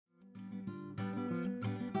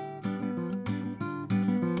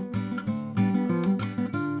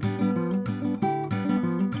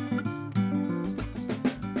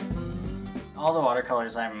All the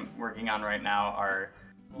watercolors I'm working on right now are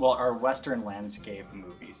Western landscape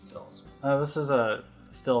movie stills. This is a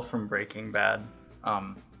still from Breaking Bad.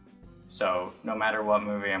 So no matter what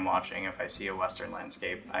movie I'm watching, if I see a Western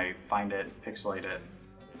landscape, I find it, pixelate it,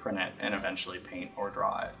 print it, and eventually paint or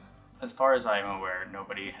draw it. As far as I'm aware,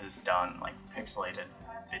 nobody has done like pixelated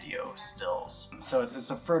video stills. So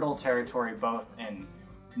it's a fertile territory both in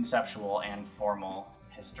conceptual and formal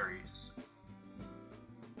histories.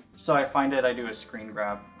 So I find it, I do a screen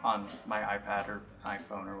grab on my iPad or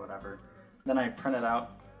iPhone or whatever. Then I print it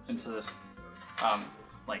out into this,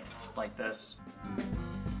 like this.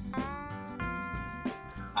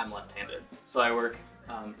 I'm left-handed, so I work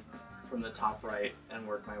from the top right and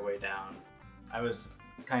work my way down. I was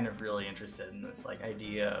kind of really interested in this like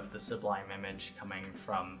idea of the sublime image coming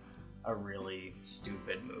from a really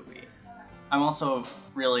stupid movie. I'm also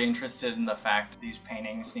really interested in the fact these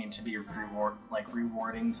paintings need to be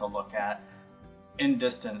rewarding to look at. In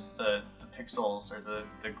distance, the pixels or the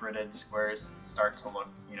gridded squares start to look,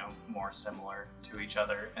 you know, more similar to each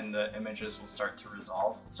other, and the images will start to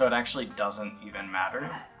resolve. So it actually doesn't even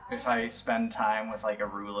matter if I spend time with like a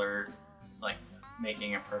ruler, like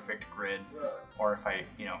making a perfect grid, or if I,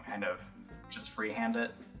 you know, kind of just freehand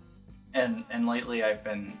it. And lately I've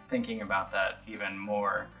been thinking about that even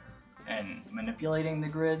more and manipulating the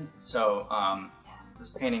grid. So this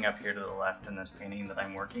painting up here to the left and this painting that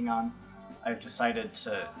I'm working on, I've decided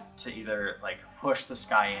to either like push the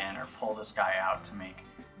sky in or pull the sky out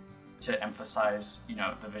to emphasize, you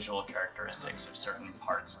know, the visual characteristics of certain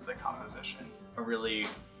parts of the composition. A really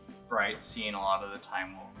bright scene a lot of the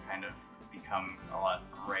time will kind of become a lot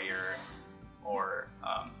grayer or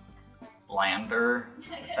blander,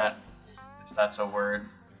 if that's a word.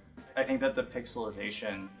 I think that the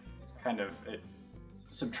pixelization kind of, it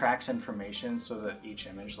subtracts information so that each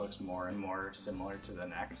image looks more and more similar to the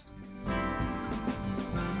next.